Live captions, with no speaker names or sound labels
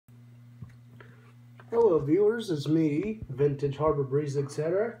Hello viewers, it's me, Vintage Harbor Breeze,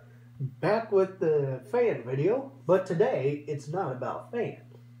 etc. Back with the fan video, but today it's not about fan.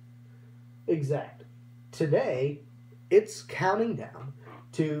 Exact. Today it's counting down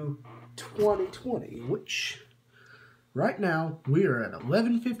to 2020, which right now we are at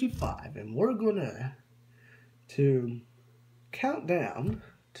 11:55 and we're gonna to count down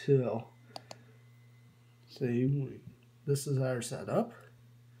till, see, this is our setup.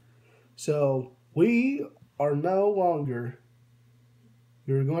 So we are no longer,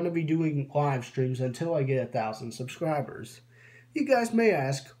 we're going to be doing live streams until I get 1,000 subscribers. You guys may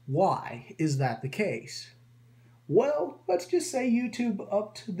ask, why is that the case? Well, let's just say YouTube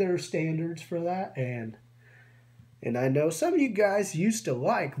upped their standards for that, and I know some of you guys used to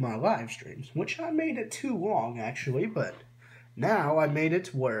like my live streams, which I made it too long actually, but now I made it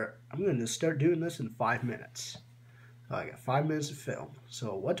to where I'm going to start doing this in 5 minutes. I got 5 minutes to film.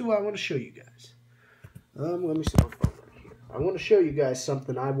 So what do I want to show you guys? Let me see my phone right here. I want to show you guys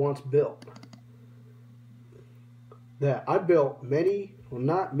something I once built. That I built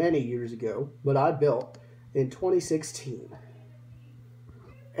not many years ago, but I built in 2016.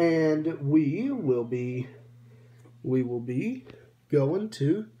 And we will be going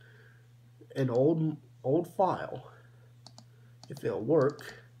to an old file. If it'll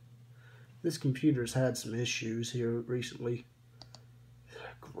work. This computer's had some issues here recently.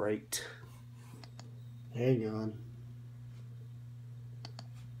 Great. Hang on.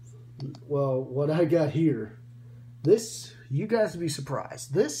 Well, what I got here, this, you guys will be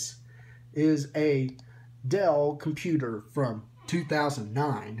surprised. This is a Dell computer from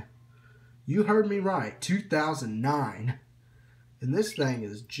 2009. You heard me right, 2009. And this thing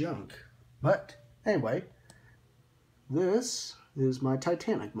is junk. But, anyway, this is my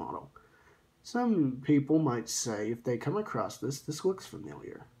Titanic model. Some people might say, if they come across this looks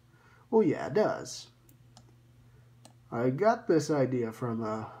familiar. Well, yeah, it does. I got this idea from,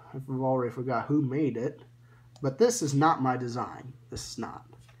 I've already forgot who made it, but this is not my design. This is not.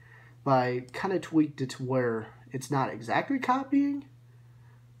 But I kind of tweaked it to where it's not exactly copying,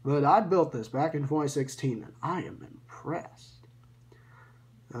 but I built this back in 2016, and I am impressed.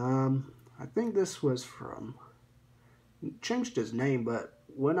 I think this was from, changed his name, but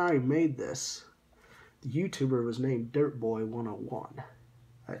when I made this, the YouTuber was named Dirtboy101,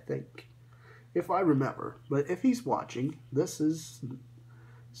 I think, if I remember. But if he's watching, this is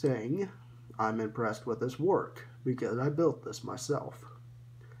saying I'm impressed with his work because I built this myself.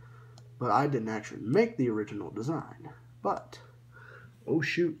 But I didn't actually make the original design. But, oh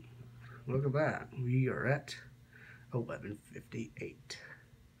shoot, look at that. We are at 11:58.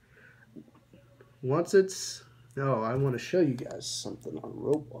 Once it's, oh, I want to show you guys something on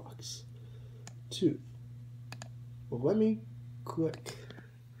Roblox, too. Well, let me click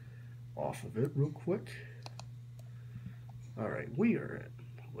off of it real quick. Alright, we are at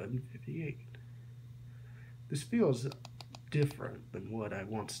 11:58. This feels different than what I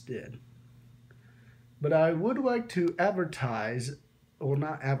once did. But I would like to advertise, or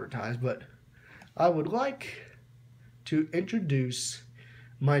not advertise, but I would like to introduce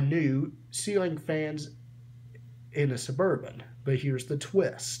my new ceiling fans in a Suburban, but here's the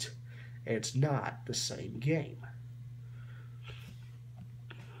twist. It's not the same game.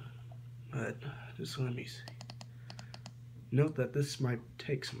 But just let me see. Note that this might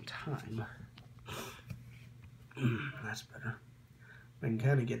take some time. That's better. I'm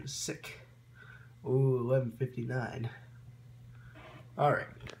kind of getting sick. Oh, 11:59. Alright,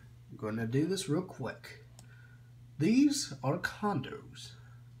 I'm going to do this real quick. These are condos.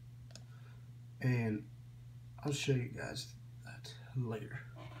 And I'll show you guys that later.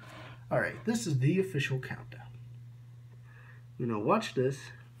 Alright, this is the official countdown. You know, watch this.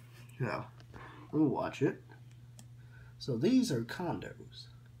 Yeah, we'll watch it. So these are condos.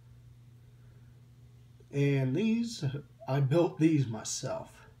 And these, I built these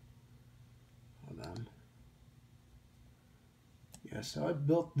myself. Hold on. Yeah, so I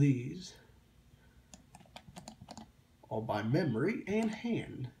built these all by memory and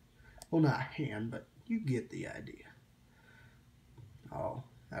hand. Well, not hand, but you get the idea. I'll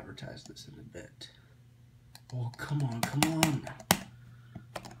advertise this in a bit. Oh, come on, come on.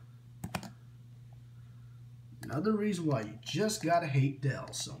 Another reason why you just gotta hate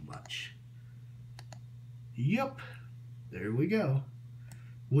Dell so much. Yep, there we go.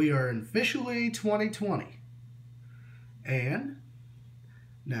 We are officially 2020. And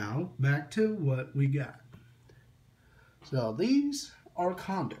now back to what we got. So these are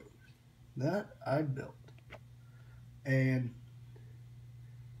condos that I built. And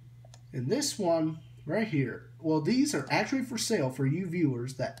in this one right here, well, these are actually for sale for you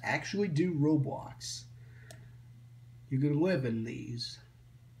viewers that actually do Roblox. You can live in these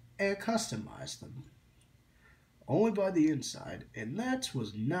and customize them. Only by the inside, and that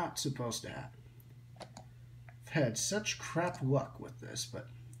was not supposed to happen. I've had such crap luck with this, but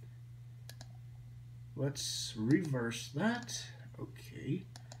let's reverse that. Okay,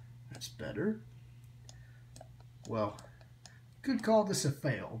 that's better. Well, could call this a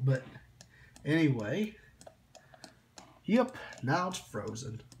fail, but anyway. Yep, now it's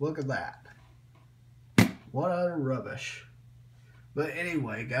frozen. Look at that. What utter rubbish. But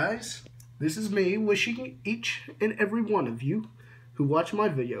anyway, guys, this is me wishing each and every one of you who watch my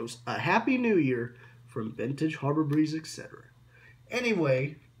videos a Happy New Year from Vintage Harbor Breeze, etc.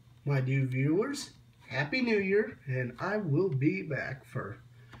 Anyway, my new viewers, Happy New Year, and I will be back for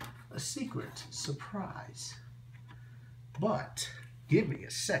a secret surprise. But give me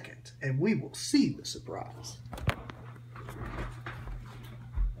a second, and we will see the surprise.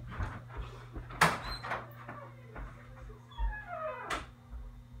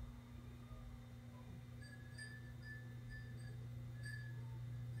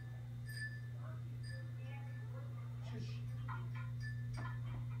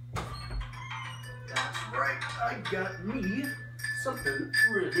 That's right, I got me something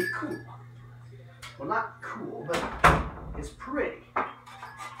really cool. Well, not cool, but it's pretty.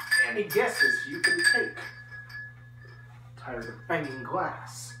 Any guesses you can take? Tired of banging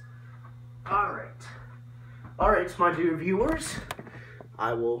glass. Alright, my dear viewers,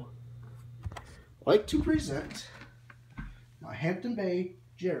 I will like to present my Hampton Bay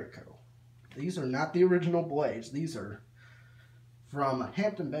Jericho. These are not the original blades. These are from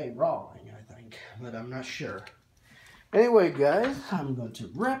Hampton Bay Rawling, I think, but I'm not sure. Anyway, guys, I'm going to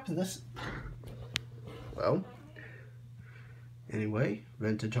wrap this. Well, anyway,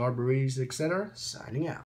 Vintage Harbor Breeze, etc., signing out.